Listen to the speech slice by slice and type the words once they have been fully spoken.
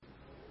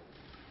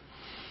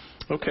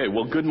Okay,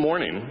 well, good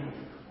morning.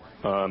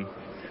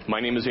 My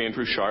name is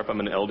Andrew Sharp.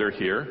 I'm an elder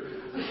here.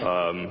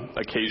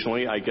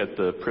 Occasionally, I get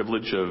the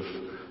privilege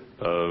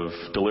of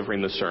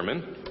delivering the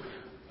sermon,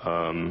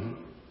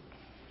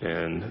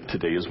 and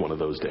today is one of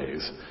those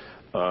days.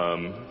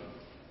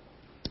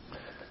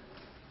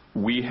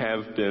 We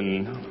have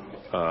been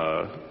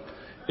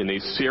in a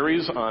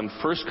series on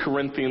 1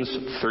 Corinthians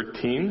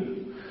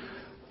 13,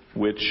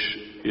 which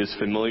is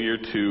familiar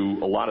to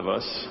a lot of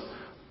us.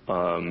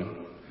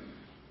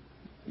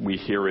 We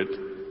hear it,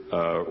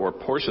 or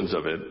portions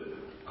of it,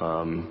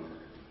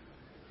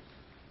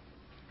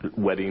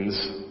 weddings.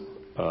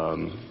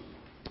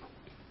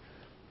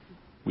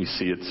 We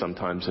see it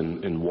sometimes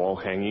in wall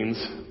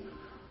hangings.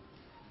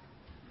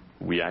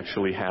 We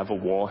actually have a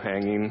wall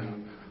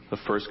hanging, the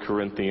 1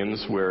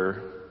 Corinthians,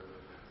 where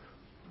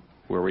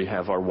we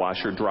have our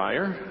washer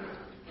dryer.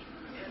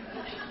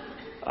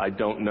 I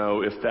don't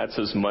know if that's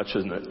as much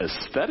an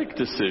aesthetic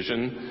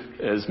decision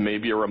as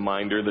maybe a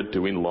reminder that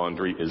doing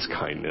laundry is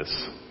kindness.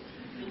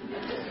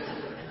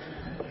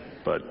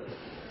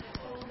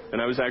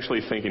 And I was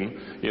actually thinking,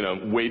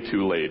 way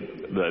too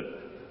late, that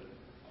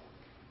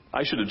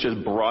I should have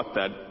just brought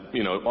that,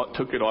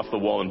 took it off the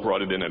wall and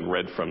brought it in and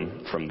read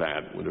from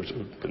that. It would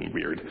have been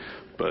weird.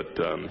 But,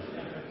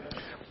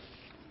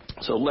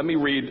 so let me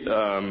read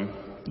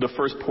the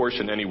first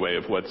portion anyway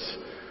of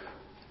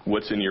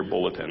what's in your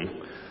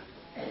bulletin.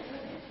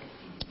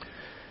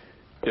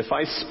 If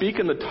I speak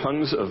in the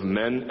tongues of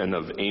men and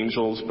of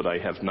angels, but I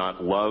have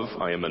not love,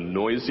 I am a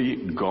noisy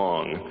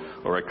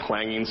gong or a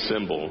clanging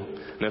cymbal.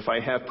 And if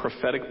I have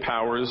prophetic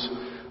powers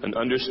and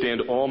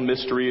understand all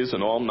mysteries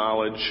and all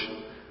knowledge,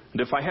 and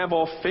if I have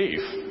all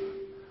faith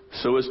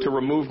so as to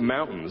remove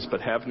mountains,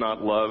 but have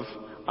not love,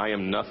 I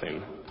am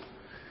nothing.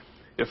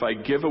 If I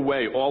give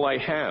away all I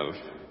have,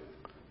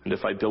 and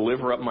if I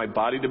deliver up my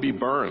body to be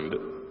burned,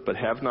 but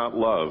have not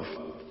love,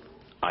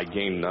 I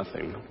gain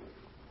nothing.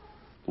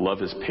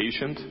 Love is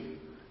patient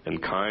and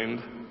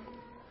kind.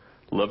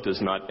 Love does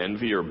not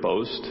envy or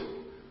boast.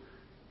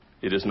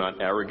 It is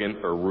not arrogant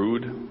or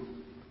rude.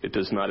 It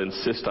does not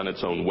insist on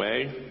its own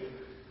way.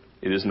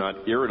 It is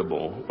not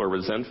irritable or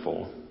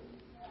resentful.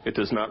 It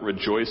does not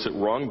rejoice at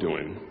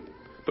wrongdoing,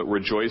 but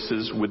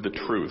rejoices with the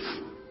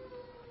truth.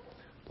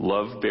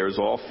 Love bears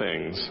all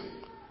things,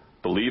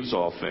 believes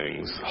all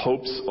things,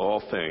 hopes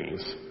all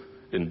things,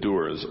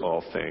 endures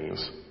all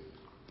things.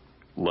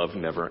 Love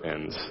never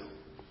ends.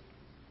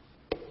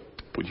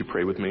 Would you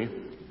pray with me?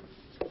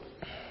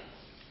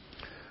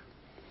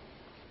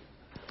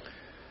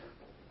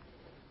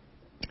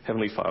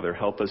 Heavenly Father,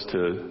 help us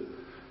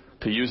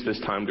to use this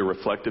time to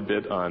reflect a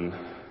bit on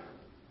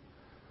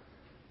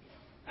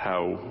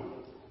how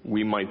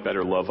we might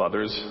better love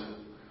others,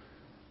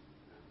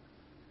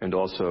 and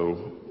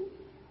also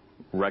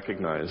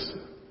recognize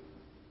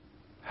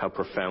how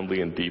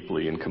profoundly and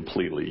deeply and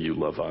completely you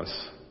love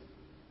us.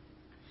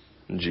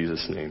 In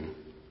Jesus' name,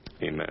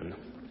 amen.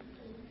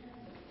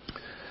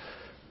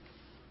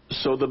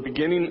 So the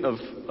beginning of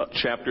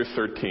chapter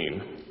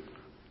 13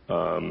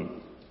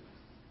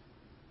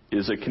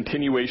 is a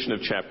continuation of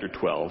chapter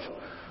 12,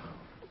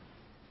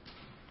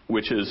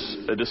 which is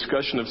a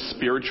discussion of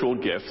spiritual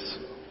gifts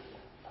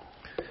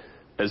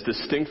as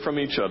distinct from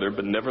each other,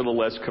 but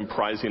nevertheless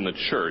comprising the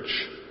church,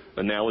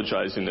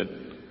 analogizing it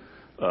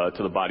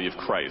to the body of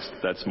Christ.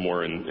 That's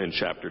more in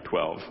chapter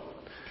 12.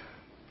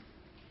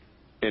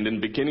 And in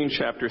beginning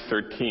chapter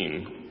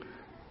 13,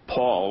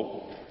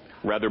 Paul,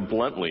 rather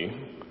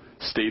bluntly,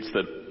 states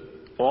that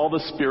all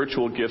the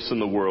spiritual gifts in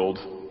the world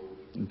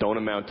don't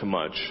amount to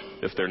much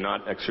if they're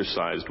not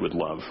exercised with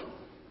love.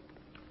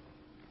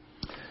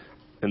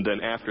 And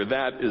then after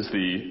that is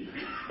the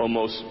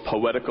almost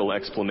poetical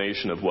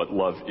explanation of what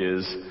love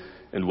is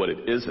and what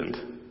it isn't.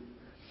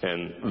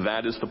 And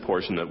that is the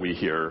portion that we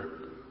hear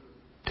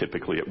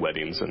typically at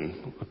weddings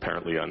and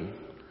apparently on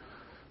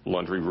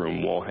laundry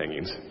room wall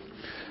hangings.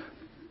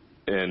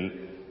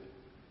 And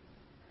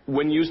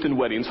when used in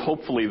weddings,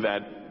 hopefully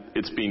that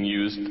it's being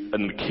used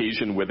on an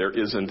occasion where there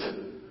isn't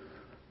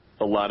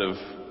a lot of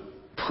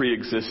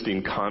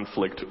pre-existing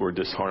conflict or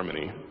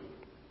disharmony.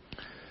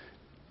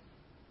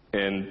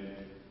 And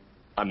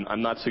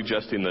I'm not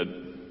suggesting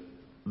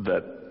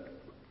that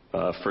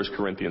 1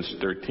 Corinthians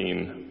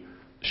 13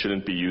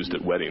 shouldn't be used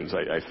at weddings.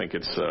 I think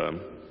it's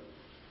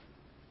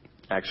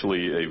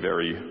actually a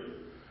very,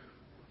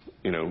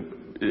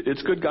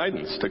 it's good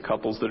guidance to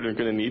couples that are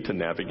going to need to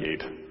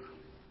navigate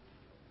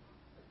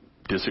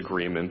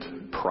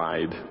disagreement,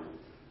 pride,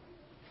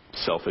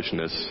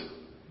 selfishness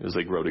as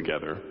they grow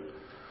together.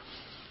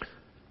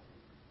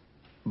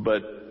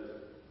 But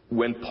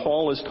when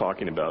Paul is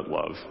talking about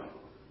love,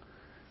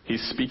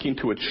 he's speaking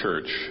to a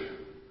church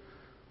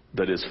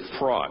that is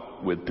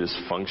fraught with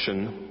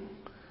dysfunction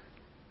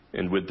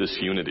and with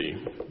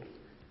disunity.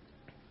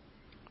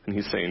 And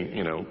he's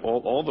saying,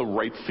 all the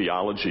right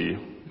theology,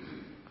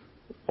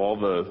 all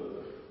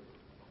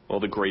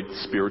the great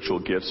spiritual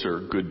gifts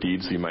or good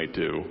deeds you might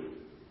do,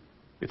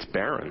 it's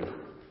barren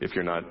if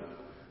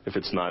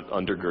it's not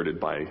undergirded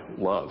by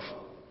love.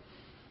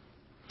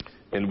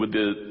 And with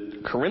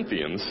the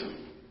Corinthians,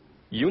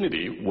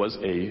 unity was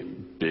a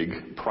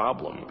big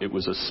problem. It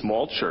was a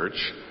small church,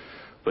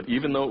 but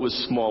even though it was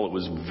small, it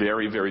was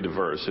very, very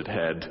diverse. It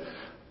had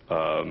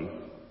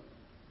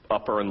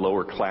upper and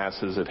lower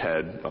classes. It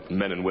had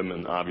men and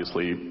women,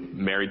 obviously,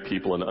 married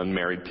people and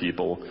unmarried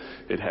people.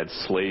 It had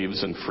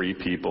slaves and free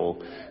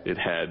people. It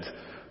had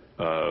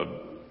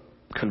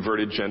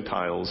converted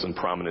Gentiles and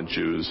prominent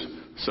Jews.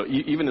 So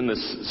even in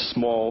this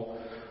small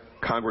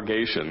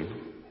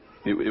congregation,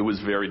 it was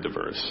very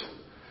diverse.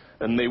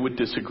 And they would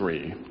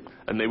disagree.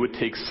 And they would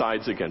take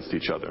sides against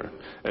each other.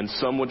 And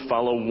some would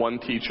follow one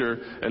teacher,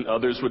 and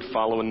others would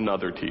follow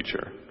another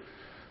teacher.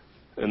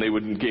 And they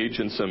would engage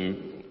in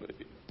some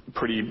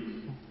pretty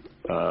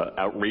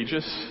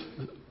outrageous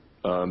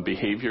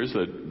behaviors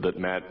that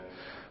Matt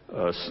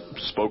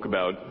spoke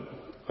about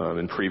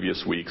in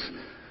previous weeks.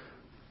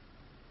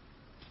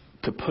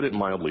 To put it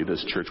mildly,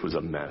 this church was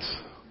a mess.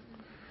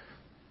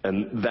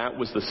 And that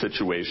was the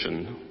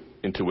situation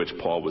into which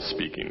Paul was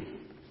speaking.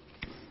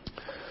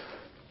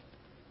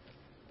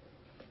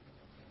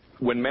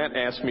 When Matt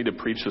asked me to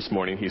preach this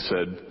morning, he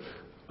said,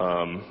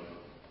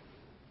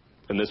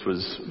 and this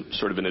was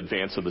sort of in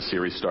advance of the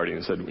series starting,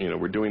 he said,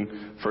 we're doing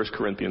 1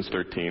 Corinthians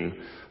 13,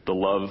 the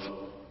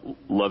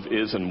love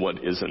is and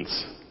what isn't.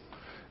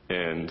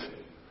 And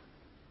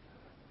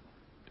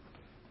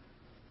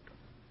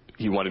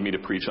he wanted me to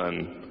preach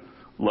on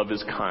love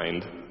is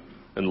kind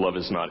and love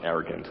is not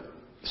arrogant.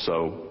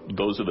 So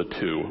those are the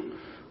two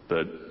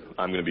that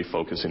I'm going to be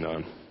focusing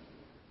on.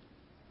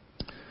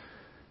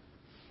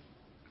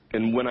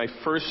 And when I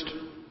first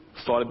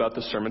thought about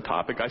the sermon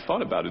topic, I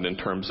thought about it in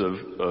terms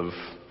of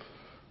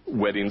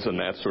weddings and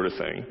that sort of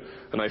thing.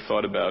 And I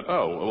thought about,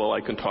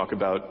 I can talk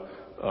about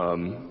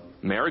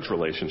marriage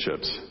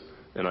relationships.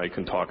 And I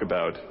can talk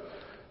about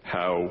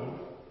how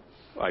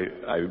I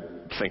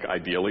think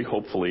ideally,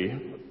 hopefully,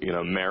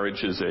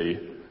 marriage is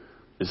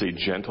a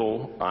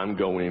gentle,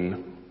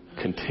 ongoing,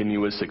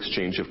 continuous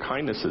exchange of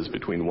kindnesses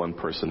between one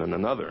person and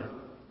another.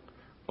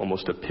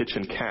 Almost a pitch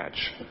and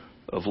catch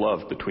of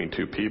love between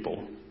two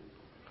people.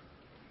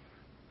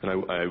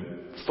 And I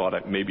thought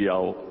maybe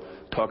I'll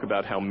talk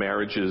about how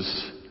marriage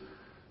is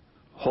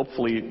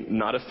hopefully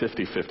not a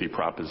 50-50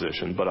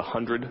 proposition, but a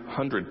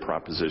 100-100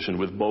 proposition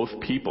with both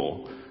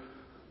people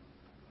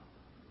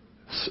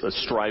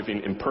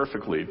striving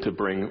imperfectly to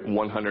bring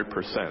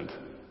 100%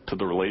 to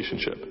the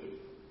relationship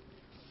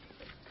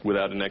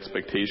without an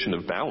expectation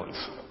of balance.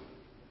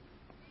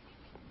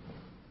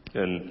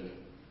 And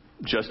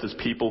just as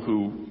people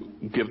who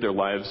give their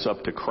lives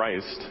up to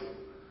Christ,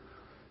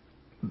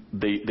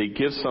 they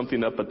give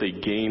something up, but they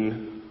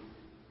gain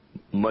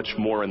much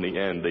more in the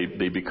end.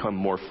 They become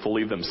more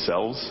fully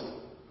themselves.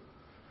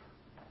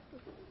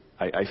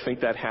 I think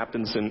that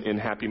happens in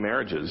happy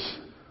marriages,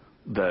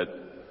 that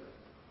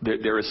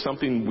there is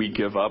something we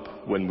give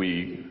up when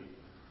we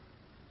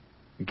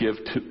give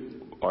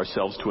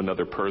ourselves to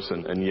another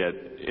person, and yet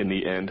in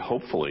the end,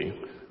 hopefully,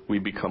 we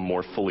become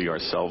more fully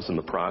ourselves in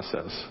the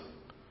process.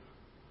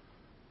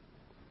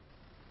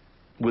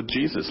 With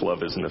Jesus,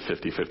 love isn't a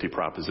 50-50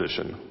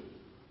 proposition.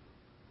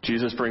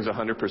 Jesus brings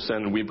 100%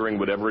 and we bring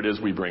whatever it is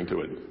we bring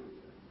to it.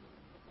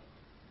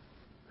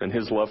 And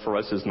his love for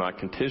us is not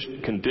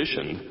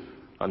conditioned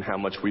on how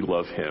much we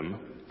love him,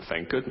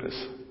 thank goodness.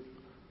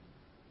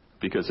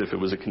 Because if it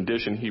was a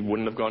condition, he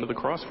wouldn't have gone to the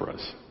cross for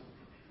us.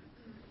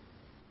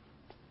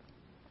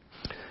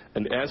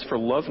 And as for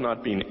love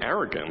not being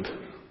arrogant,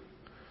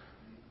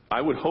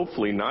 I would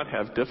hopefully not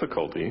have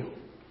difficulty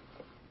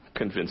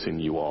convincing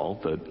you all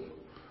that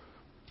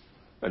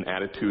an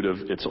attitude of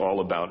it's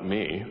all about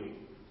me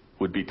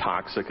would be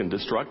toxic and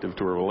destructive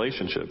to a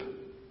relationship.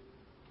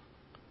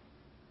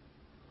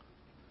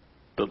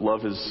 That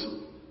love is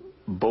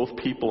both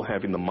people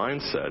having the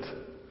mindset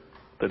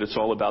that it's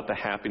all about the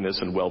happiness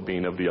and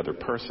well-being of the other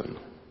person.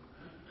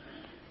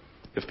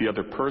 If the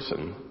other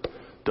person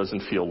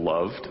doesn't feel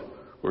loved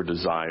or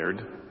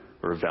desired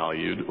or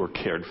valued or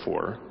cared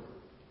for,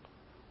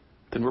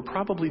 then we're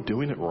probably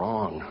doing it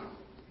wrong.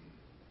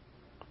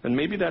 And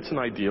maybe that's an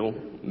ideal.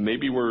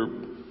 Maybe we're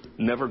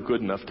never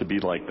good enough to be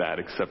like that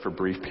except for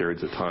brief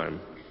periods of time.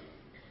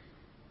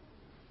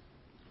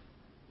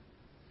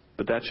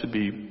 But that should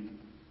be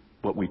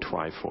what we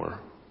try for.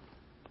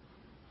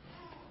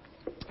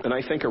 And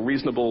I think a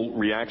reasonable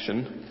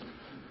reaction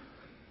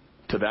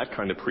to that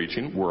kind of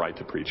preaching, were I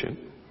to preach it,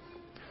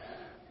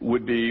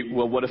 would be,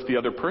 well, what if the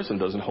other person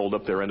doesn't hold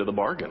up their end of the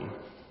bargain?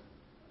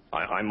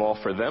 I'm all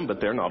for them,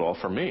 but they're not all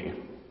for me,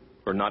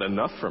 or not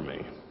enough for me.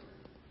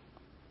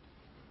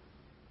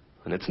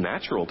 And it's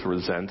natural to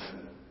resent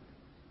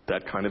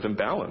that kind of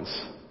imbalance.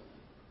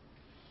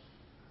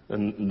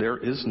 And there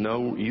is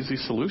no easy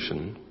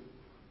solution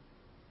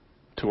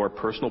to our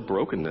personal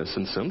brokenness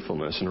and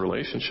sinfulness in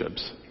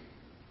relationships.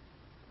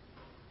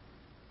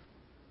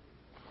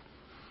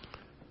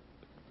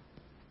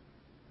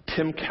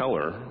 Tim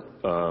Keller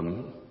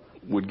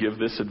would give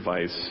this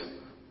advice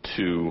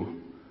to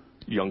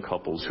young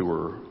couples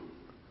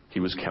he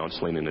was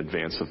counseling in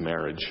advance of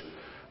marriage.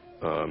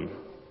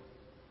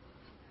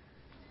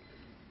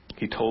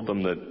 He told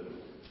them that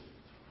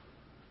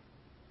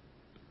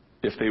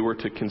if they were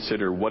to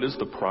consider what is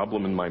the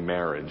problem in my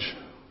marriage,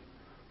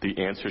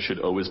 the answer should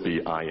always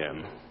be I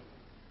am.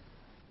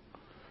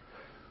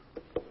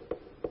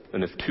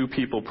 And if two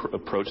people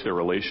approach their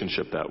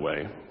relationship that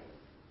way,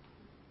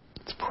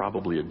 it's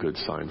probably a good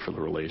sign for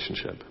the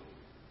relationship.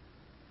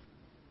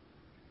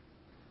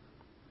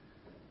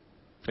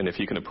 And if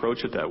you can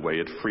approach it that way,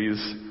 it frees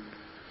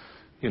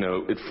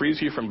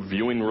you from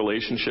viewing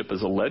relationship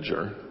as a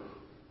ledger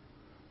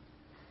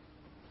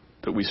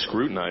that we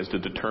scrutinize to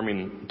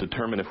determine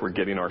if we're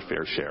getting our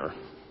fair share.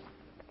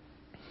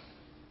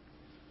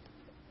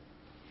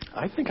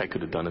 I think I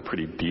could have done a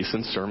pretty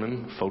decent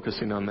sermon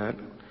focusing on that,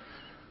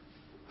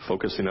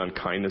 focusing on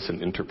kindness in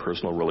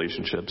interpersonal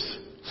relationships,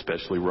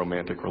 especially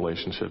romantic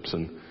relationships.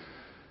 And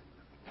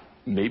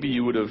maybe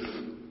you would have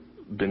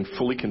been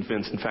fully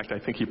convinced. In fact, I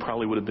think you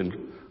probably would have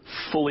been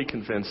fully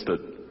convinced that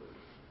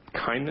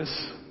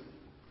kindness,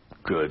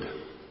 good.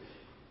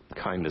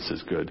 Kindness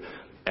is good.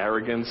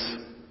 Arrogance,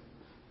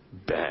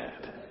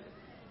 bad.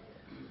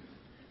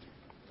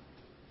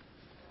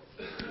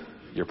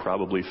 You're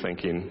probably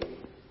thinking,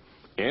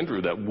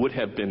 Andrew, that would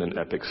have been an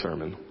epic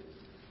sermon.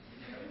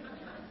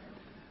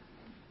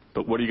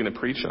 But what are you going to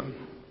preach on?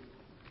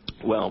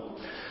 Well,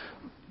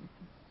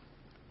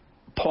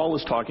 Paul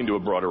is talking to a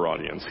broader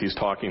audience. He's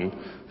talking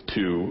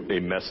to a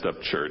messed up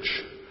church,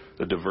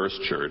 a diverse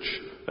church,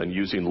 and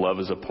using love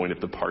as a point of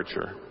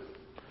departure.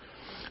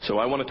 So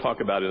I want to talk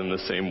about it in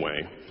the same way.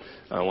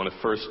 I want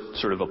to first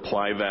sort of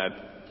apply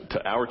that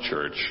to our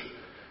church,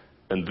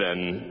 and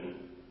then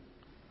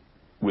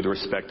with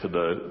respect to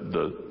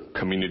the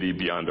community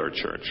beyond our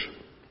church.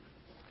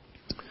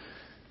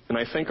 And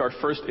I think our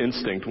first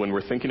instinct when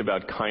we're thinking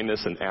about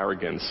kindness and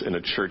arrogance in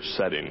a church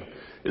setting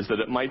is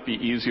that it might be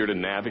easier to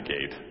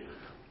navigate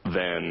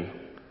than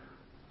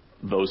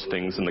those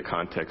things in the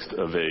context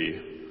of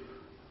a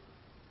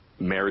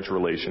marriage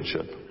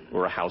relationship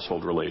or a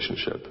household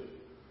relationship.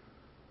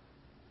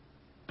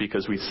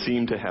 Because we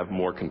seem to have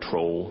more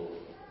control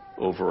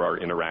over our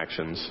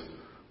interactions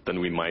than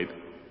we might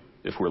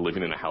if we're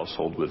living in a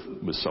household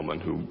with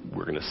someone who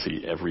we're going to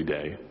see every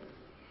day.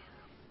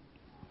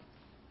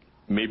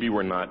 Maybe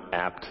we're not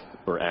apt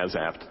or as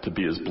apt to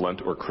be as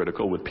blunt or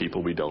critical with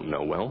people we don't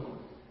know well.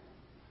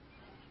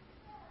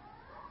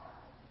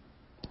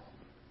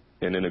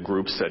 And in a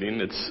group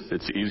setting,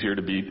 it's easier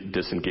to be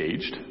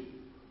disengaged,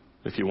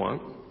 if you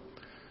want.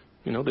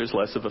 There's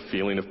less of a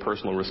feeling of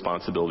personal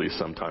responsibility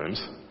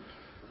sometimes.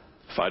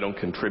 If I don't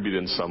contribute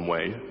in some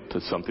way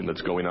to something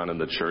that's going on in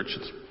the church,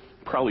 it's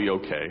probably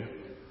okay.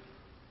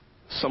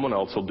 Someone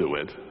else will do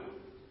it.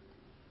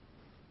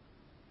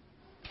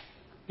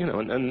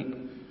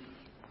 And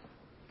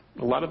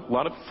a lot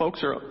of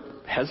folks are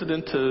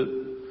hesitant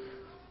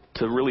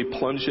to really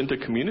plunge into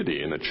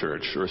community in a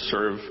church or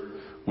serve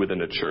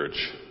within a church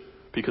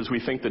because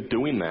we think that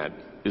doing that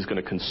is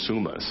going to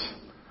consume us,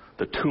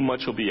 that too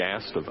much will be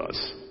asked of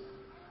us.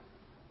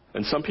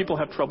 And some people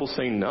have trouble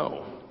saying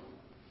no.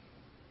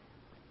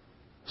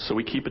 So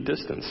we keep a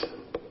distance.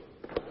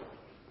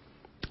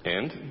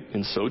 And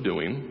in so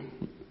doing,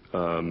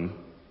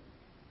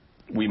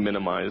 we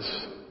minimize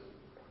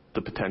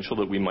the potential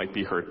that we might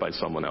be hurt by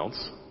someone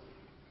else,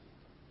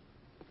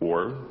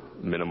 or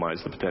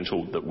minimize the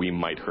potential that we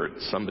might hurt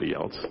somebody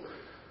else.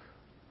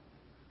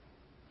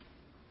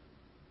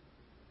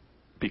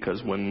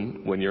 Because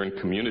when you're in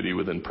community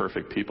with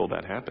imperfect people,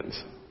 that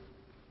happens.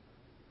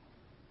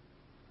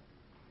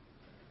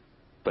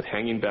 But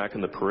hanging back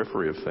in the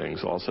periphery of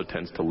things also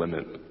tends to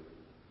limit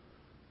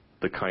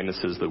the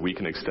kindnesses that we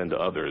can extend to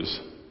others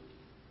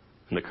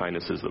and the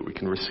kindnesses that we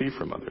can receive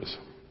from others.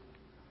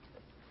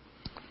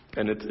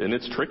 And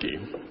it's tricky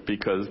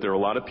because there are a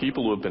lot of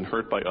people who have been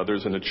hurt by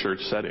others in a church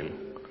setting.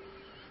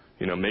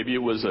 Maybe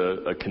it was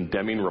a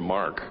condemning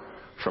remark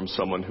from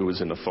someone who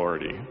is in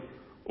authority,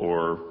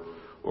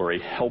 or a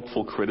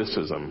helpful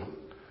criticism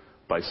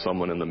by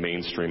someone in the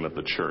mainstream of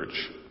the church.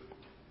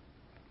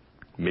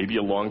 Maybe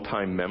a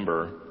longtime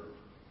member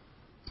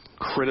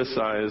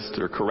criticized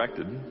or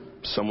corrected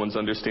someone's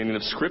understanding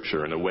of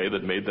Scripture in a way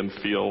that made them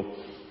feel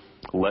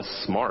less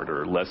smart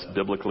or less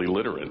biblically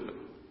literate.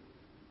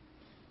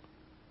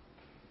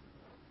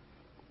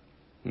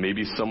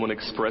 Maybe someone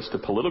expressed a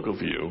political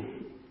view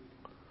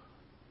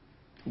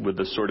with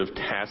the sort of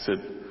tacit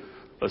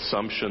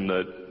assumption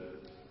that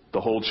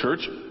the whole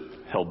church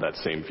held that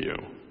same view.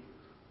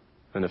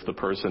 And if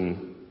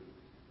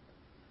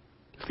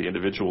the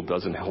individual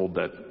doesn't hold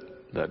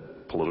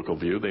that political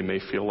view, they may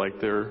feel like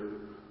they're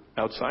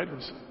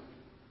outsiders.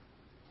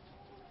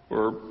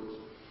 Or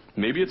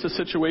maybe it's a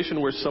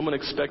situation where someone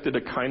expected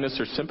a kindness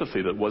or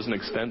sympathy that wasn't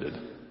extended.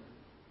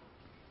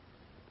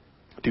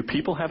 Do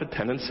people have a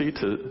tendency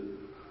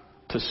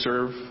to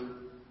serve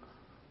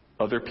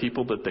other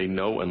people that they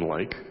know and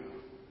like?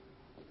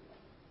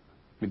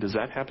 Does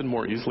that happen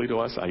more easily to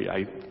us?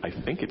 I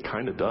think it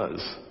kind of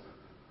does.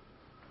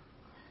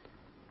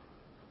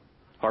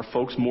 Are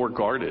folks more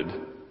guarded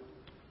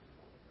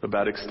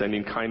about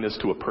extending kindness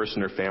to a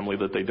person or family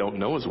that they don't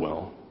know as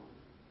well?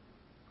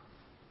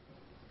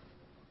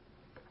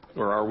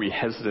 Or are we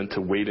hesitant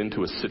to wade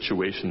into a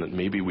situation that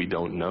maybe we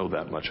don't know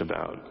that much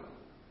about?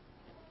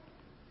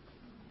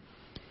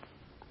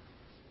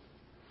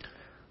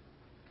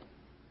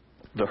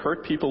 The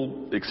hurt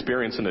people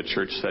experience in a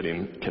church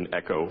setting can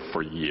echo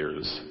for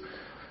years.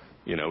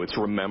 It's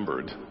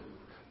remembered.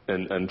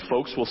 And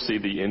folks will see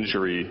the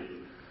injury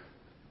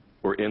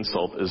or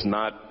insult as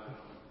not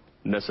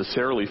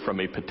necessarily from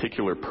a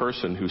particular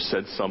person who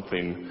said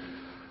something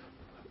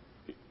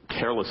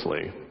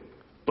carelessly,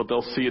 but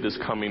they'll see it as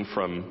coming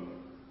from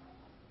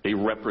a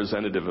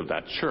representative of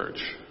that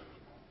church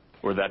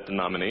or that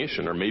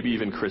denomination, or maybe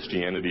even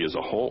Christianity as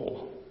a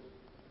whole.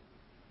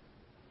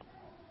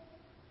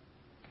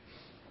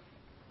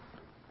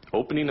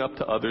 Opening up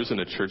to others in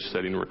a church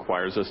setting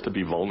requires us to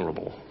be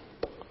vulnerable.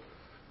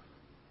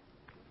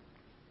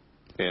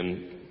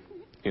 And,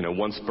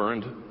 once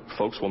burned,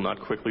 folks will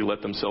not quickly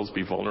let themselves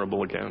be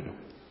vulnerable again.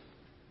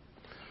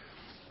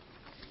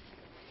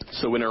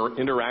 So in our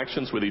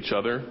interactions with each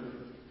other,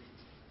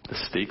 the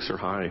stakes are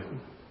high.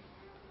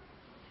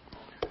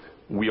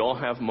 We all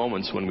have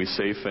moments when we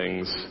say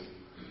things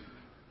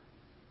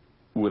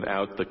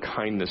without the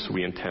kindness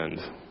we intend.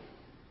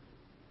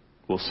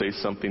 We'll say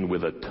something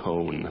with a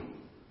tone.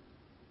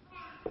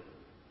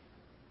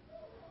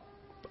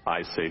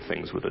 I say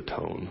things with a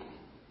tone.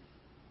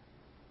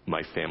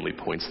 My family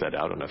points that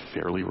out on a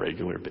fairly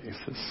regular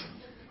basis.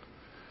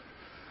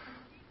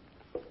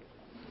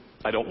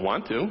 I don't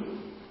want to.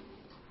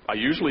 I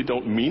usually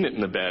don't mean it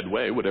in a bad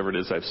way, whatever it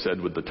is I've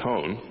said with the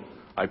tone.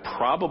 I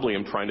probably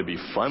am trying to be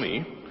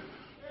funny.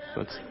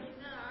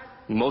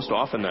 Most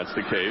often that's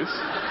the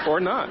case. Or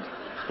not.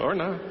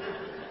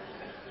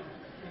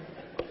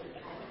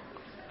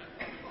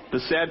 The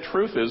sad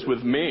truth is,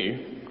 with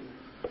me,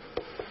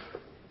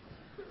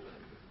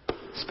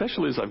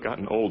 especially as I've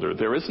gotten older,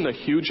 there isn't a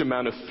huge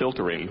amount of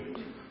filtering,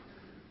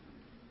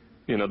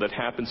 that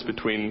happens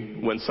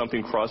between when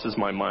something crosses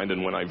my mind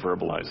and when I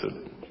verbalize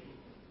it.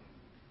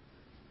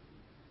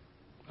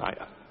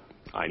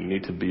 I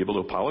need to be able to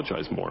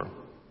apologize more.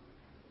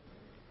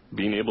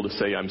 Being able to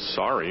say I'm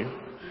sorry,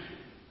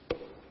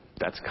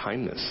 that's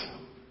kindness.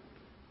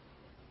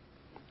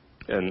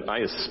 And I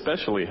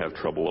especially have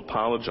trouble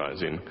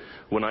apologizing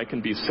when I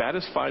can be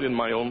satisfied in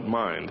my own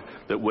mind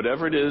that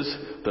whatever it is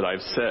that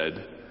I've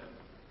said,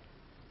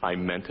 I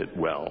meant it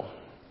well.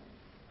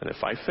 And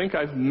if I think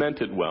I've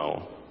meant it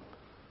well,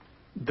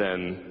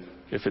 then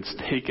if it's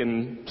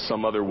taken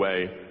some other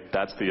way,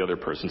 that's the other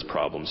person's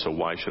problem, so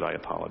why should I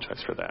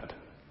apologize for that?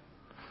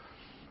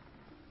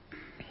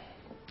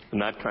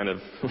 And that kind of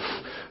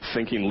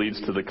thinking leads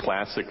to the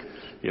classic,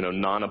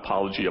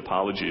 non-apology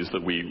apologies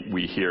that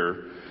we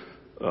hear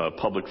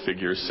public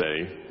figures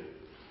say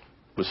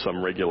with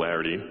some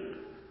regularity.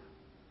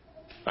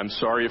 I'm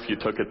sorry if you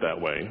took it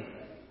that way.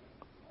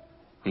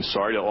 I'm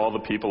sorry to all the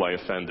people I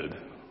offended.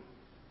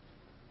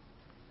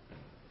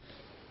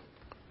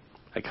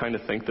 I kind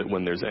of think that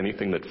when there's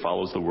anything that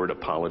follows the word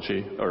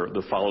apology, or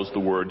that follows the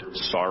word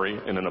sorry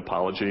in an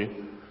apology,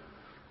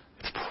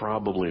 it's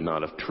probably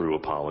not a true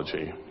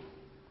apology.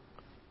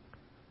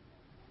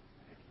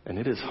 And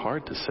it is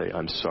hard to say,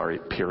 I'm sorry,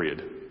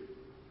 period.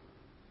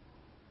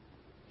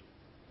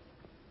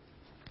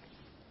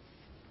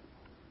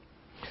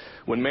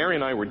 When Mary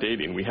and I were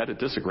dating, we had a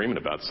disagreement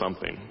about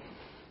something.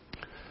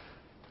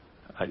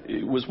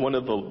 It was one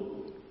of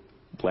the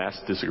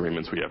last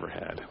disagreements we ever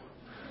had.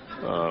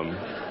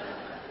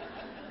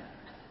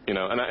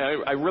 And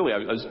I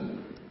was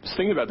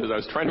thinking about this. I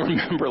was trying to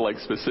remember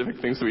specific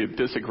things that we had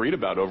disagreed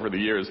about over the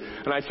years.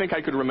 And I think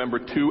I could remember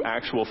two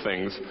actual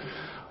things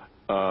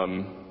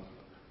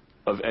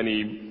of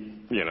any,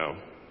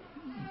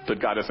 that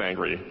got us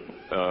angry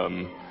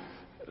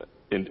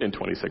in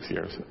 26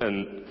 years.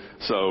 And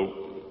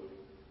so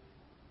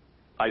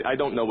I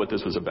don't know what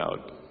this was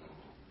about.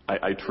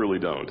 I truly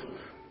don't.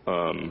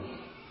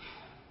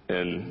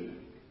 And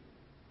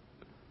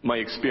my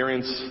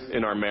experience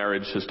in our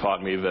marriage has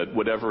taught me that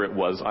whatever it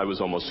was, I was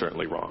almost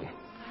certainly wrong.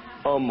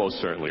 Almost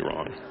certainly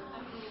wrong.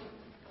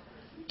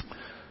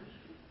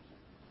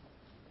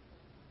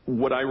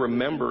 What I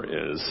remember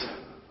is,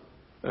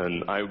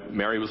 and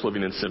Mary was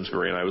living in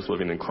Simsbury and I was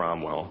living in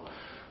Cromwell,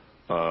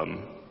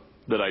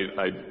 that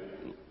I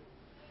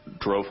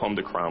drove home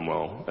to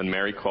Cromwell, and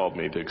Mary called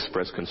me to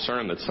express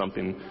concern that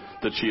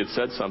she had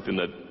said something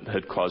that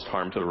had caused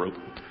harm to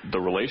the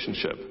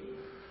relationship.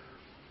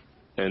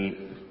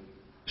 And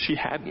she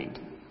hadn't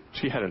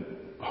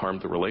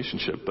harmed the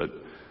relationship, but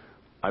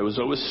I was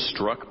always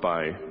struck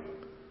by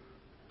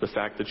the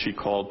fact that she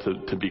called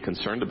to be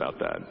concerned about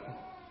that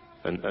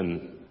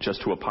and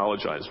just to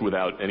apologize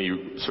without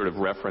any sort of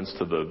reference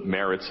to the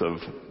merits of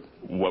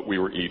what we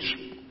were each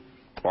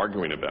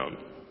arguing about.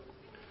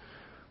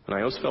 And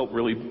I always felt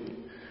really,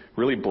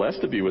 really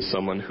blessed to be with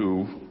someone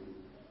who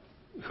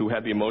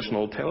had the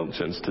emotional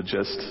intelligence to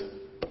just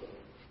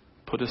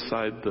put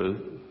aside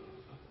the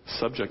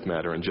subject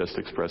matter and just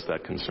express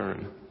that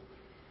concern.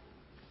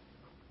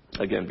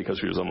 Again, because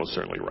she was almost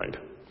certainly right.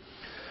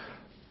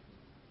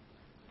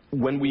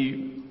 When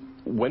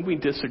we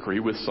disagree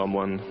with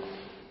someone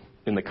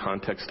in the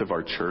context of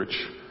our church,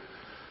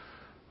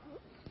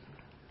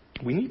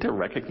 we need to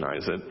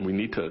recognize it. We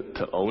need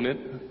to own it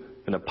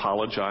and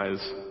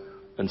apologize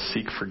and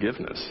seek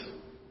forgiveness.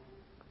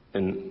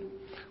 And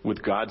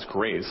with God's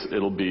grace,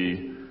 it'll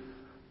be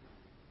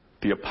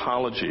the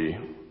apology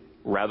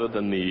rather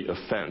than the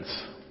offense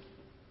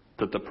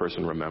that the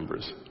person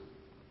remembers.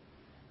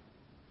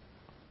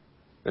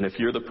 And if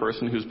you're the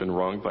person who's been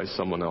wronged by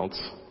someone else,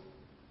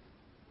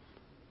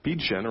 be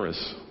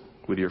generous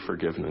with your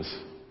forgiveness.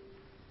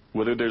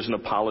 Whether there's an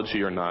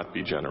apology or not,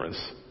 be generous.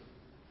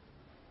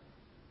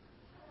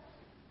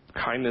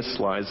 Kindness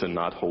lies in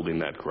not holding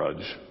that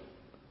grudge,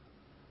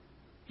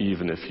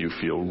 even if you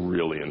feel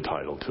really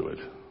entitled to it.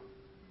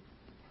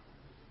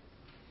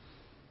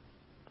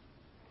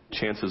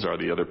 Chances are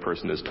the other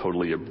person is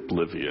totally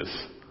oblivious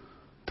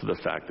to the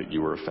fact that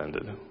you were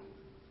offended.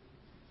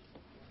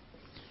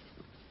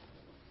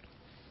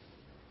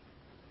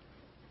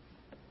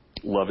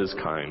 Love is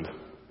kind.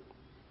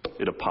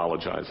 It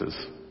apologizes.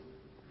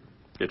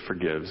 It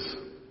forgives.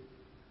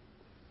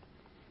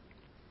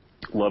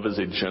 Love is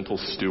a gentle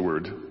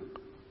steward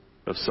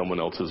of someone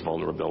else's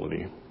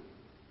vulnerability.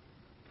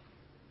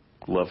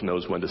 Love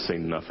knows when to say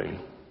nothing.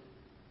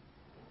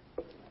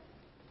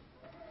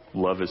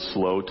 Love is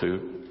slow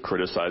to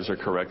criticize or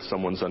correct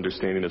someone's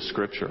understanding of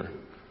Scripture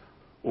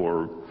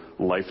or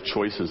life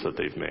choices that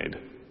they've made.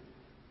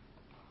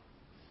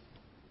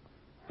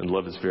 And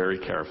love is very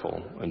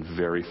careful and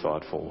very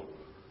thoughtful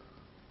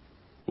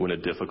when a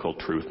difficult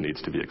truth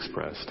needs to be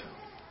expressed.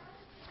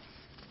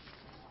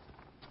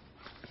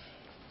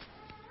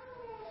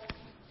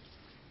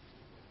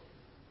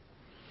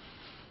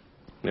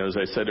 Now, as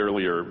I said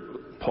earlier,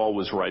 Paul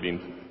was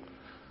writing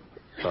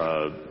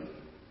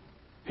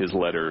his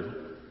letter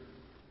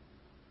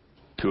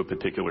to a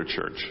particular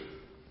church.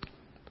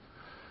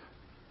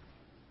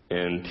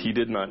 And he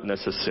did not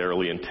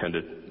necessarily intend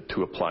it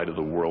to apply to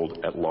the world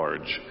at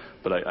large,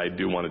 but I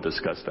do want to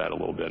discuss that a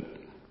little bit.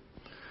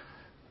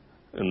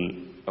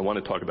 And I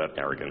want to talk about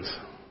arrogance.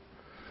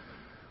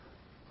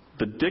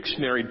 The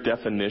dictionary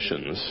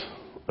definitions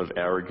of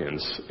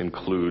arrogance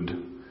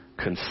include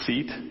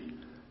conceit,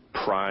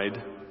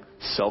 pride,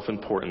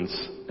 self-importance,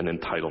 and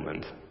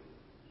entitlement.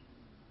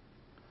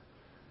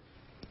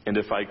 And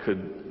if I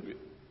could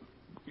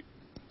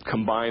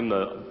combine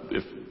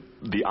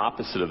the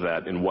opposite of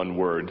that in one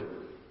word,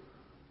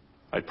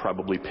 I'd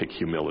probably pick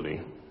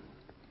humility.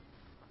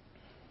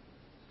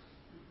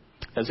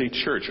 As a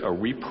church, are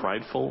we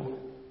prideful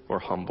or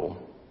humble?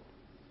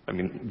 I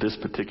mean, this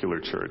particular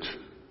church.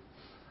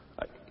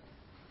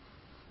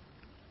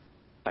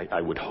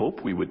 I would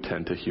hope we would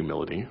tend to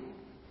humility.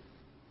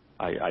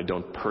 I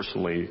don't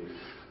personally,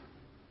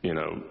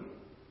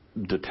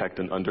 detect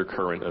an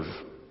undercurrent of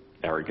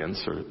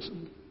arrogance or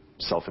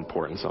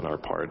self-importance on our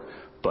part,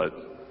 but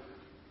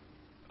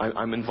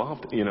I'm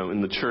involved,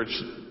 in the church,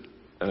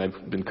 and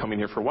I've been coming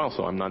here for a while,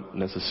 so I'm not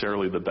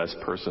necessarily the best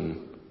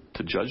person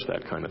to judge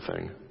that kind of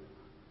thing.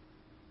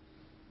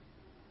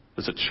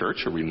 As a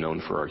church, are we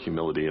known for our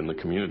humility in the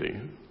community?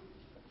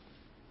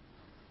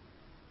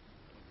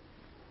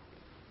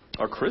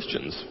 Are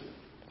Christians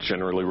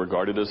generally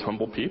regarded as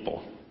humble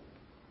people?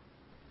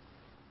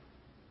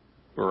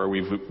 Or are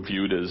we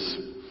viewed as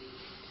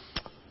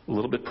a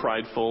little bit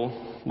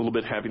prideful, a little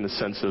bit having a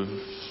sense of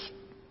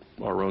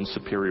our own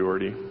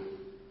superiority?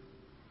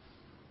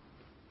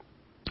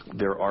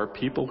 There are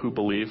people who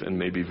believe, and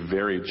may be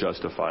very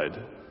justified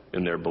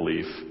in their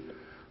belief,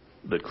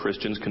 that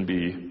Christians can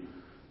be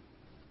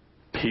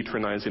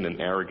patronizing and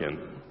arrogant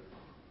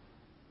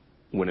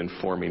when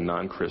informing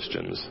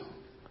non-Christians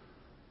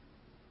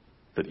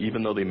that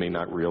even though they may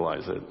not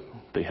realize it,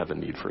 they have a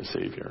need for a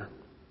Savior.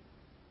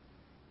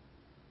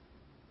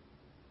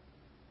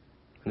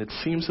 And it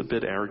seems a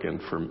bit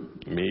arrogant for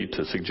me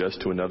to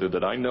suggest to another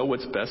that I know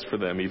what's best for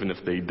them even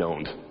if they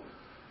don't.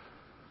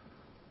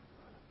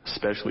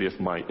 Especially if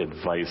my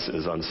advice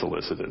is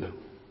unsolicited.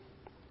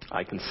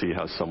 I can see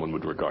how someone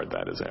would regard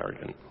that as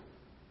arrogant.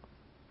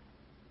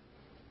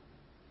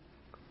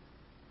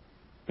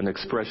 An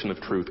expression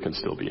of truth can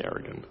still be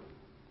arrogant.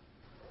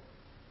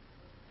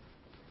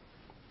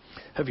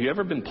 Have you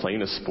ever been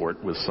playing a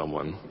sport with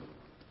someone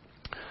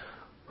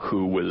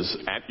who was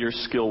at your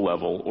skill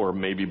level or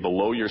maybe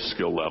below your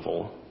skill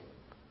level,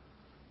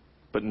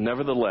 but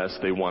nevertheless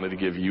they wanted to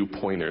give you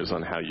pointers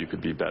on how you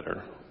could be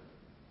better?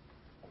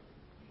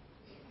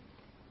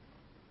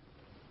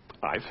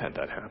 I've had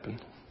that happen.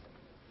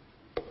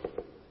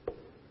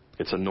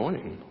 It's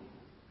annoying.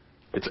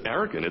 It's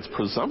arrogant. It's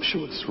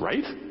presumptuous,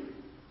 right?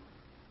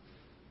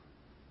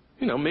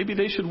 Maybe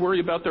they should worry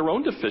about their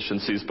own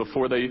deficiencies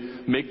before they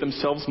make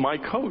themselves my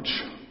coach.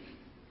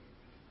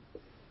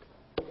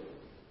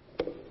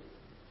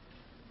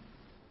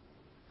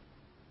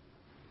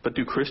 But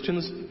do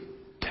Christians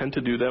tend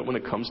to do that when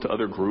it comes to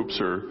other groups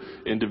or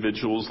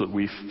individuals that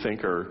we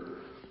think are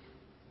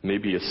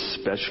maybe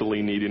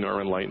especially needing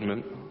our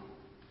enlightenment?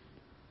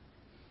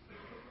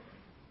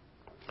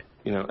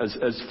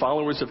 As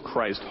followers of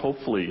Christ,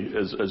 hopefully,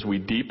 as we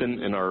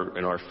deepen in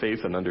our faith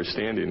and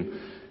understanding,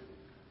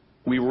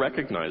 we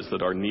recognize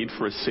that our need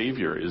for a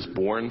Savior is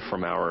born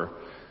from our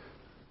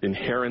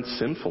inherent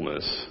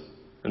sinfulness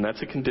And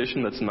that's a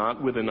condition that's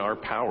not within our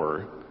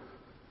power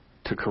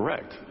to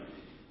correct,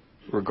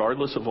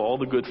 regardless of all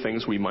the good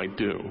things we might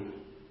do.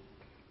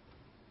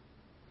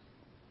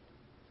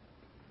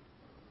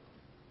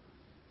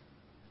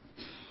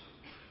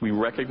 We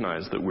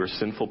recognize that we're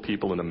sinful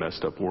people in a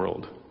messed up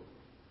world.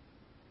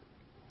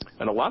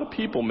 And a lot of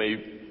people may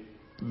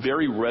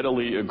very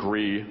readily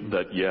agree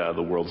that, yeah,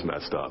 the world's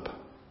messed up.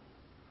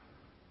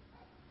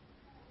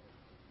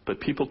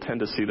 But people tend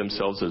to see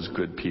themselves as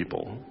good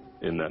people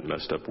in that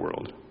messed up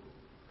world.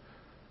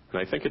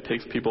 And I think it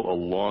takes people a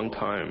long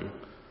time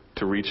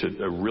to reach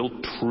a real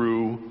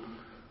true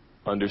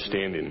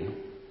understanding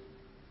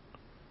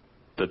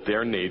that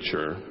their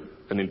nature,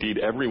 and indeed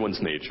everyone's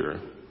nature,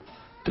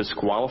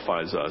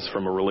 disqualifies us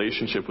from a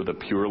relationship with a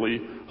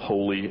purely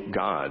holy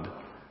God,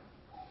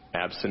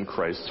 absent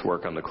Christ's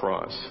work on the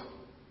cross.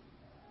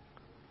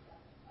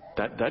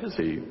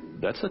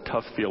 That's a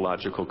tough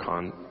theological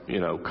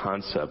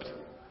concept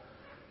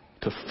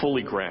to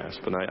fully grasp.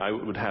 And I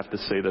would have to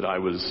say that I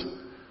was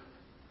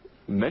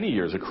many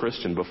years a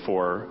Christian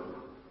before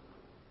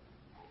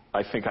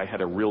I think I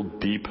had a real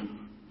deep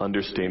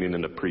understanding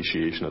and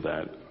appreciation of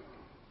that.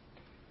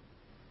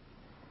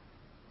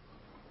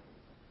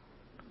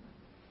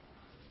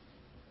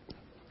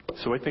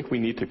 So I think we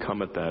need to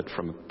come at that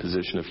from a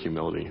position of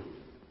humility.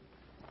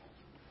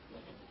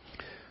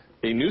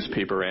 A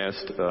newspaper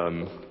asked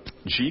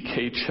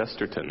G.K.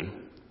 Chesterton,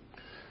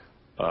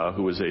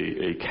 who was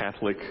a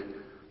Catholic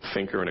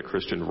thinker and a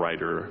Christian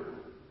writer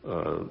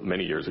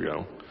many years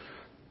ago,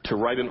 to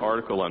write an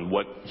article on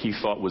what he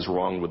thought was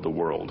wrong with the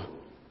world.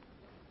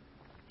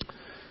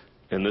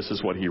 And this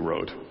is what he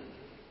wrote.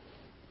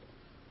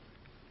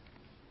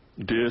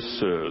 Dear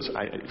sirs,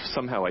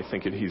 somehow I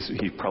think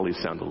he probably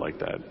sounded like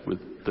that with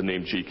the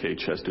name G.K.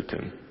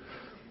 Chesterton.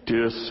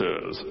 Dear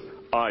sirs,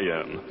 I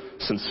am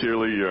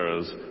sincerely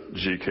yours,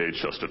 G.K.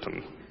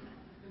 Chesterton.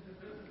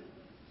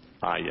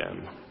 I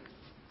am.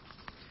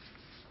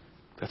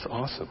 That's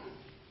awesome.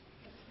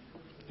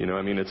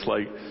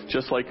 It's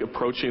just like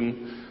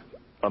approaching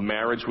a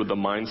marriage with the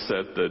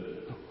mindset that,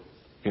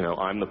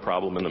 I'm the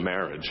problem in the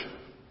marriage.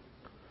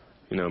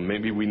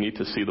 Maybe we need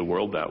to see the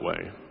world that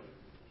way.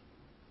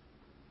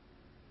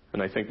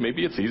 And I think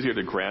maybe it's easier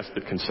to grasp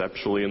it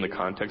conceptually in the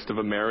context of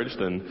a marriage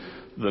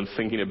than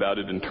thinking about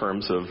it in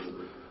terms of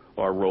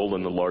our role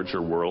in the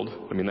larger world.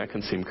 That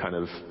can seem kind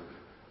of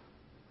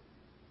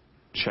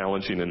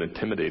challenging and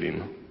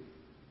intimidating.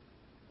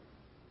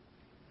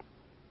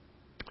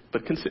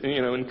 But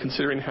in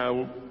considering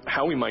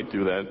how we might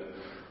do that,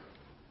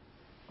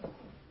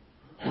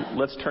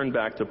 let's turn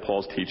back to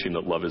Paul's teaching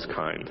that love is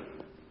kind.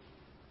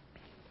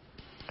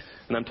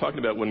 And I'm talking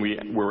about when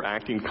we're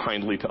acting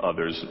kindly to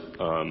others.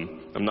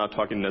 I'm not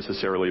talking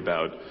necessarily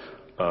about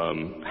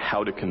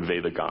how to convey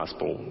the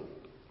gospel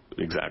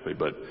exactly,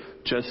 but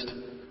just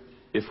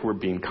if we're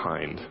being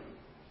kind.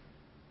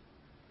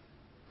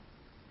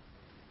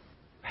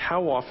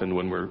 How often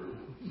when we're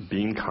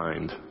being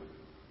kind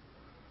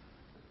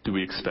do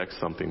we expect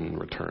something in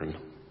return?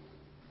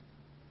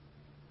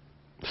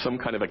 Some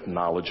kind of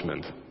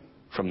acknowledgement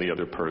from the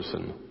other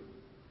person.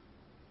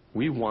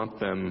 We want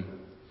them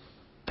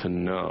to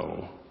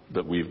know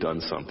that we've done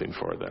something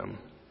for them.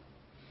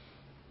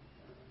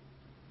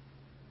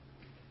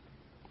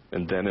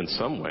 And then in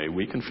some way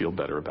we can feel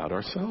better about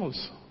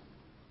ourselves.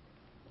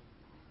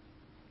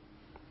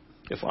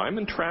 If I'm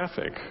in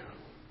traffic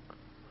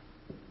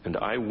and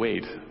I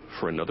wait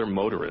for another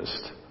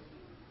motorist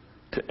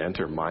to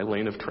enter my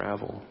lane of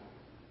travel,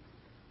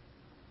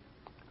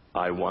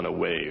 I want to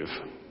wave.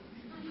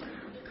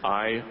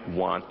 I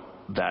want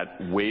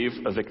that wave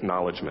of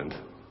acknowledgement,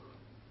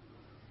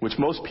 which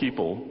most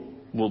people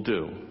will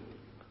do.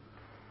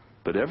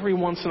 But every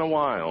once in a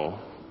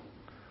while,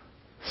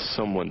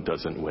 someone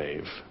doesn't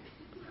wave.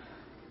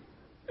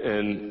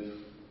 And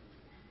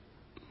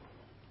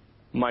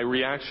my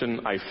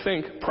reaction, I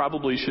think,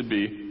 probably should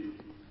be,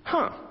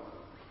 huh.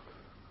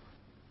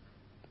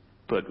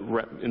 But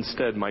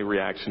instead, my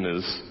reaction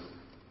is,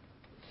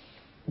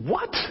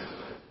 what?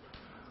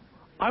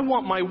 I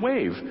want my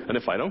wave. And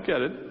if I don't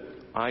get it,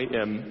 I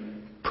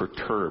am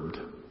perturbed.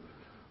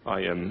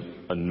 I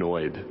am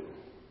annoyed.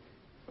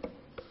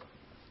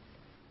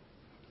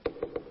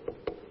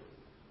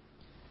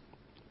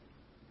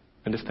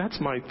 And if that's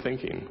my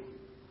thinking,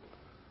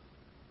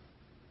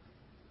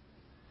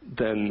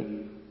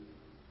 then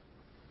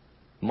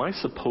my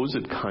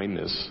supposed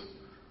kindness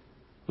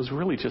was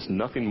really just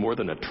nothing more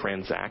than a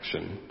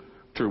transaction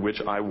through which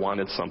I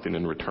wanted something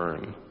in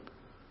return.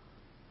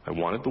 I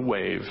wanted the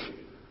wave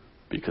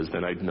because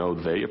then I'd know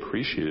they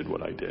appreciated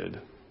what I did,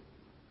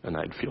 and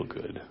I'd feel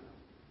good.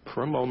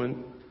 For a moment,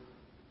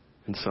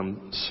 in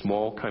some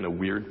small kind of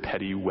weird,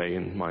 petty way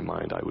in my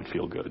mind, I would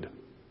feel good.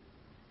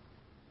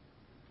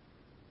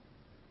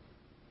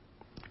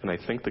 And I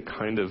think the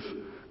kind of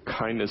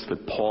kindness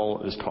that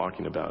Paul is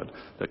talking about,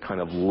 that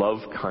kind of love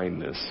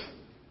kindness,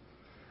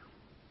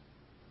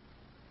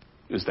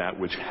 is that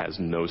which has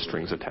no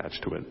strings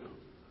attached to it.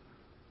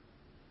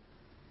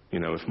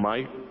 If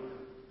my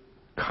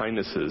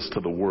kindnesses to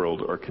the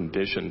world are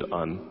conditioned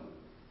on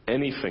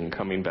anything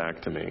coming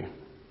back to me,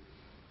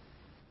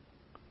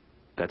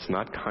 that's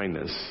not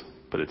kindness,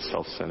 but it's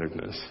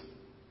self-centeredness.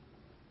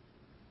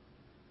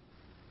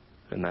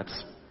 And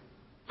that's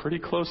pretty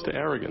close to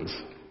arrogance.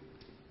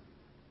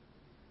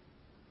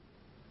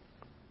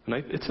 And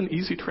it's an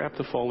easy trap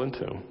to fall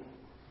into.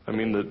 I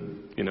mean,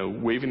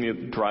 waving the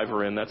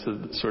driver in, that's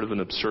sort of an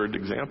absurd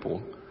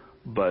example.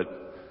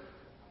 But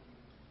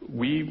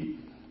we,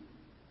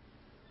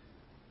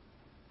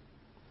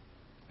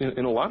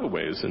 in a lot of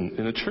ways,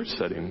 in a church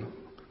setting,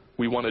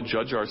 we want to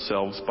judge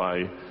ourselves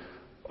by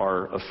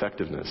our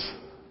effectiveness.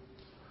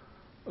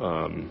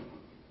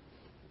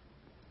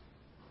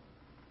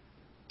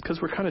 Because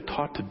we're kind of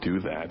taught to do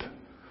that.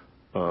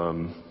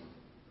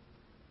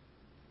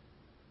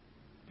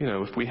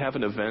 If we have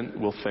an event,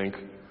 we'll think,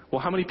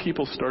 well, how many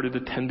people started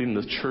attending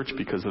the church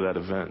because of that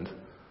event?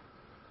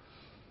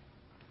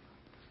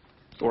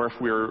 Or if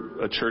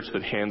we're a church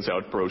that hands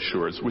out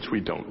brochures, which we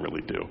don't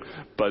really do,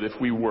 but if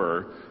we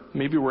were,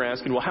 maybe we're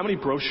asking, well, how many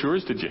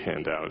brochures did you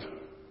hand out?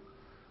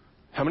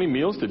 How many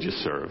meals did you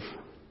serve?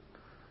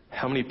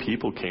 How many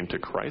people came to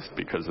Christ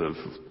because of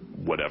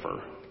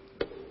whatever?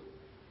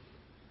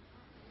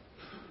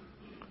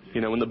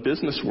 In the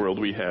business world,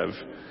 we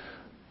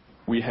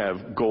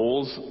have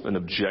goals and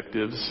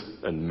objectives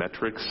and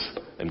metrics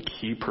and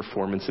key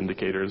performance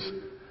indicators.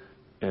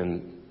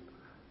 And,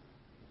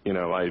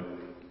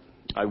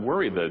 I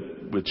worry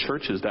that with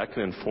churches that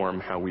can inform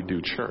how we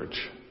do church.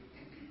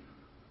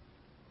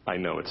 I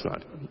know it's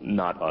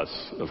not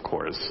us, of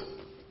course,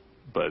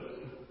 but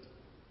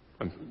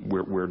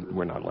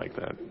we're not like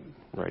that,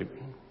 right?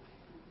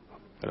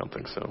 I don't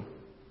think so.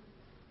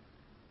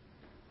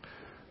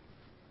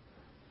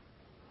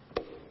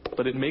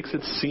 But it makes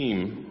it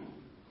seem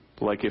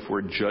like if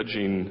we're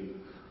judging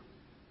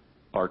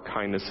our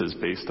kindnesses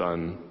based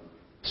on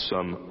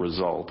some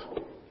result,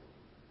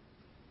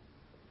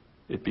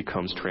 it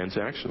becomes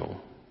transactional.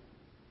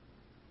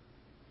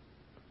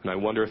 And I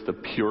wonder if the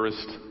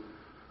purest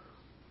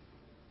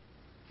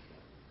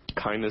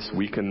kindness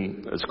we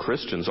can, as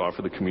Christians,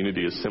 offer the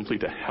community is simply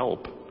to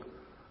help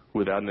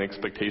without an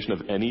expectation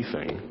of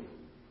anything.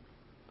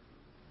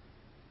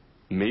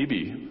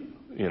 Maybe,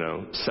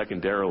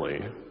 secondarily,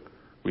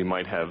 we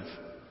might have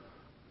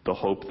the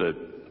hope that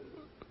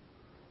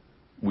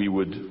we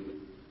would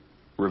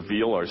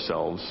reveal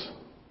ourselves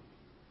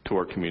to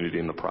our community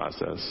in the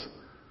process.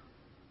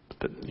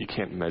 But you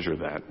can't measure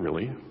that,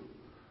 really.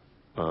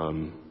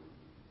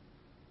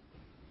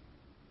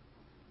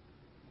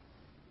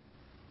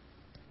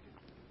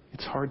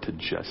 It's hard to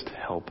just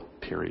help,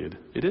 period.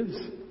 It is.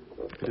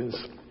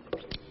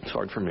 It's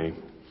hard for me.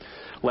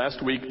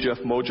 Last week, Jeff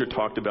Moser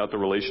talked about the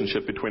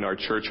relationship between our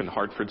church and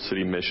Hartford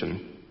City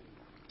Mission.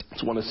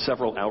 It's one of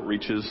several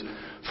outreaches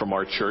from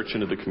our church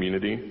into the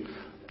community.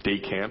 Day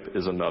camp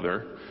is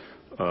another.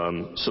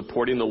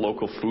 Supporting the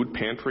local food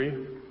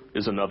pantry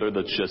is another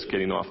that's just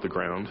getting off the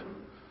ground.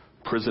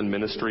 Prison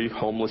ministry,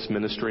 homeless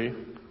ministry,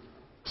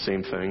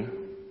 same thing.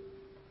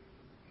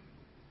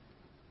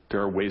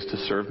 There are ways to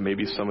serve.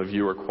 Maybe some of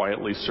you are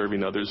quietly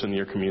serving others in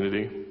your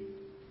community.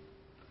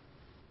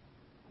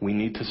 We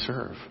need to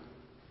serve.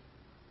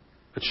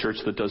 A church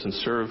that doesn't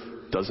serve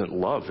doesn't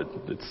love.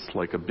 It's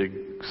like a big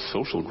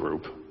social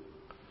group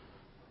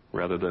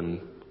rather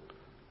than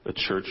a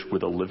church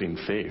with a living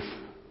faith.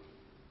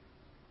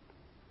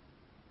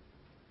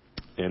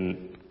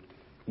 And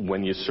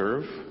when you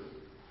serve,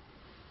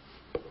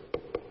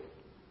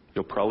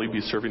 you'll probably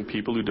be serving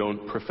people who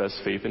don't profess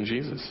faith in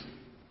Jesus.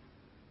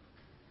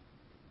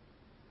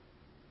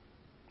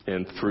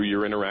 And through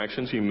your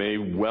interactions, you may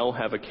well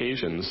have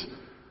occasions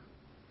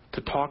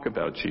to talk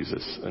about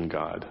Jesus and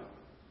God.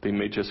 They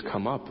may just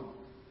come up.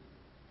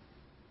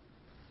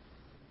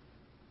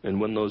 And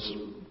when those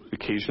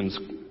occasions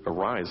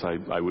arise,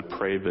 I would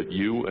pray that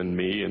you and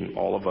me and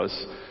all of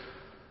us,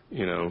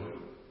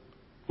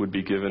 would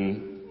be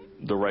given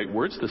the right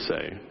words to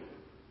say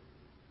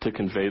to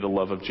convey the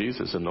love of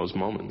Jesus in those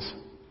moments.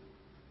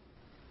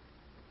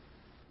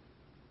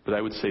 But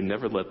I would say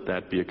never let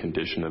that be a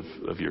condition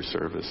of your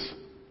service.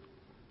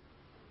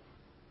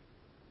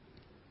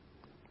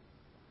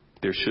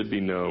 There should be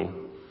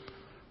no,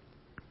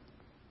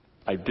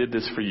 I did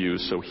this for you,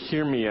 so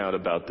hear me out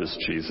about this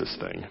Jesus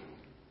thing.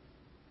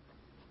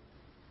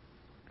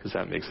 Because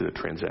that makes it a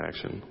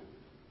transaction.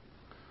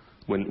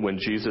 When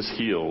Jesus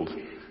healed,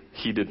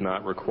 he did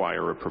not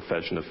require a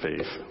profession of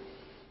faith.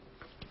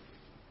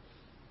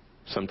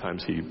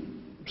 Sometimes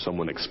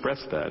someone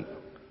expressed that.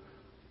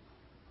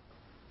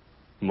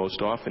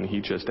 Most often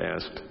he just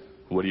asked,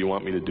 what do you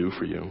want me to do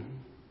for you?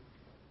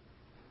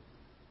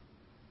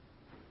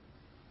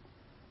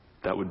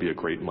 That would be a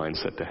great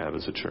mindset to have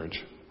as a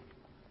church.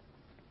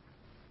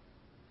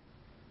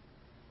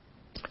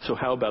 So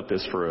how about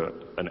this for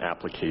an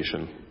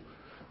application?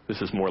 This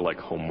is more like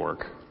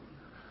homework.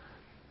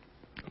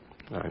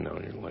 I know,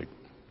 you're like,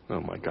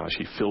 oh my gosh,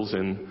 he fills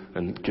in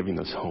and giving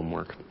us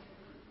homework.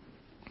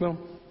 Well,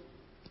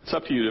 it's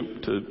up to you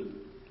to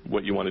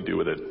what you want to do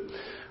with it.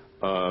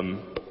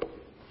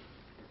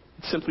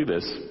 Simply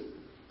this.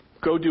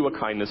 Go do a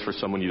kindness for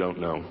someone you don't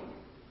know.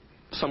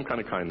 Some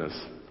kind of kindness.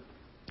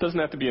 Doesn't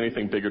have to be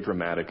anything big or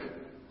dramatic.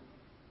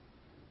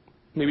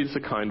 Maybe it's a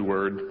kind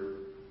word.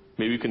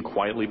 Maybe you can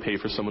quietly pay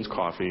for someone's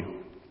coffee.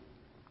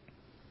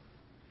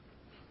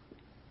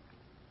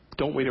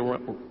 Don't wait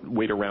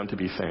around to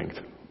be thanked.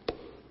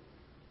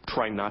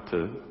 Try not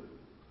to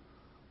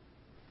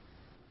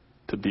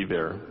be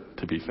there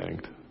to be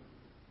thanked.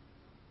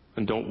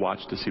 And don't watch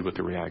to see what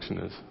the reaction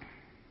is.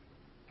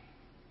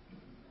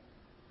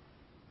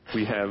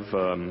 We have,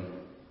 I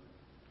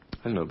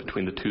don't know,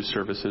 between the two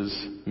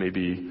services,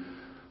 maybe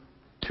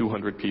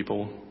 200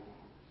 people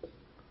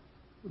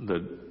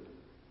that,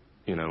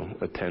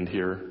 attend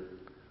here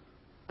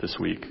this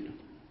week.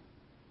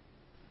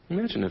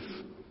 Imagine if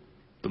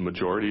the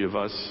majority of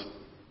us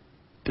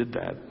did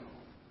that.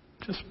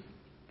 Just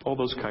all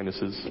those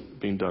kindnesses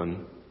being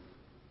done.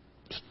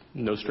 Just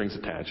no strings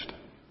attached.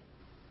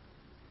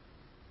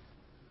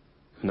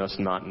 And us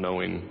not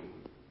knowing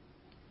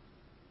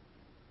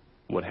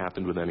what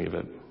happened with any of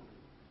it.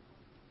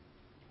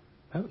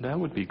 That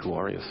would be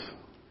glorious.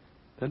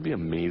 That'd be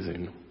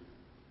amazing.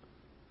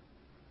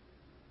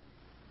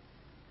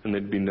 And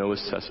there'd be no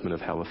assessment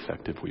of how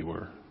effective we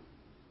were.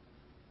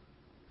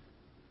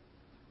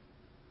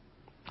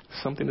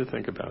 Something to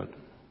think about.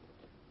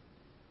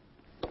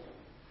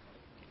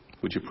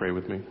 Would you pray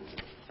with me?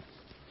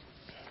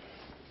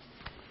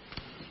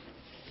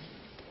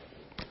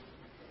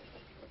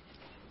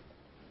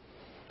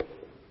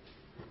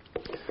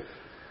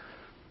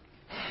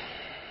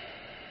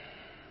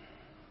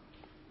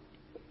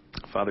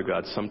 Father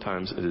God,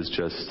 sometimes it is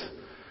just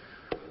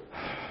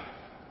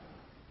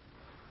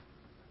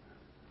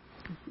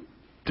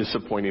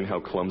disappointing how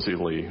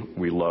clumsily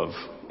we love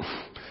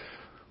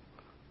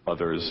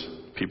others,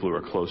 people who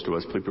are close to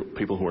us,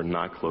 people who are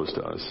not close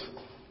to us.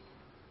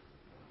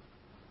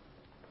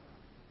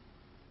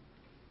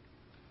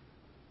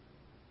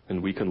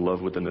 And we can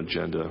love with an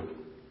agenda,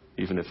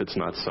 even if it's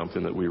not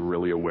something that we're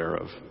really aware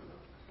of.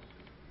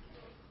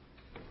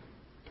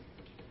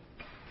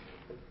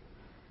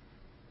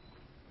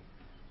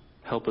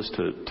 Help us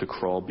to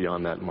crawl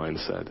beyond that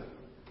mindset.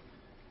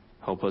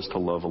 Help us to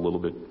love a little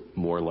bit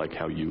more like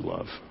how you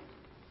love.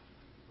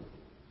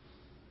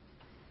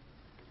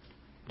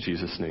 In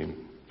Jesus'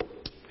 name,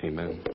 amen.